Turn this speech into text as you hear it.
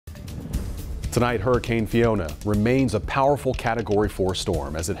Tonight, Hurricane Fiona remains a powerful Category 4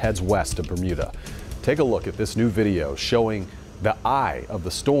 storm as it heads west of Bermuda. Take a look at this new video showing the eye of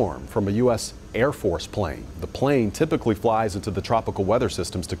the storm from a U.S. Air Force plane. The plane typically flies into the tropical weather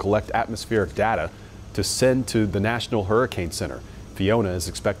systems to collect atmospheric data to send to the National Hurricane Center. Fiona is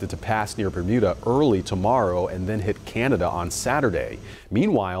expected to pass near Bermuda early tomorrow and then hit Canada on Saturday.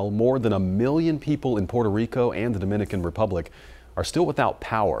 Meanwhile, more than 1 million people in Puerto Rico and the Dominican Republic are still without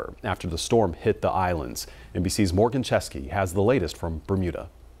power after the storm hit the islands. NBC's Morgan Chesky has the latest from Bermuda.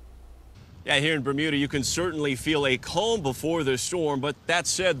 Yeah, here in Bermuda, you can certainly feel a calm before the storm, but that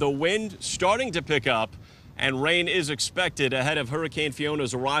said, the wind starting to pick up and rain is expected ahead of Hurricane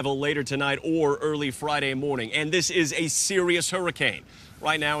Fiona's arrival later tonight or early Friday morning. And this is a serious hurricane.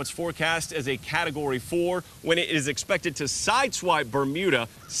 Right now, it's forecast as a Category 4 when it is expected to sideswipe Bermuda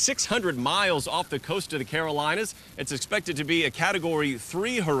 600 miles off the coast of the Carolinas. It's expected to be a Category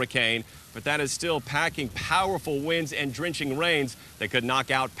 3 hurricane, but that is still packing powerful winds and drenching rains that could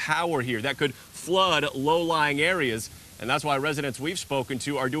knock out power here, that could flood low-lying areas. And that's why residents we've spoken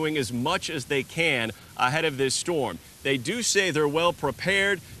to are doing as much as they can ahead of this storm. They do say they're well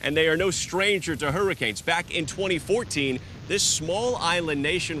prepared and they are no stranger to hurricanes. Back in 2014, this small island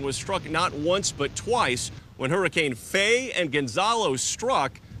nation was struck not once but twice when Hurricane Faye and Gonzalo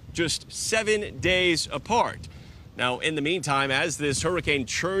struck just 7 days apart. Now, in the meantime, as this hurricane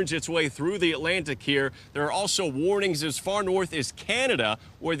churns its way through the Atlantic here, there are also warnings as far north as Canada,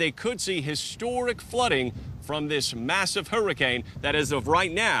 where they could see historic flooding from this massive hurricane that, as of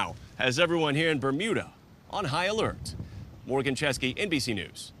right now, has everyone here in Bermuda on high alert. Morgan Chesky, NBC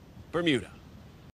News, Bermuda.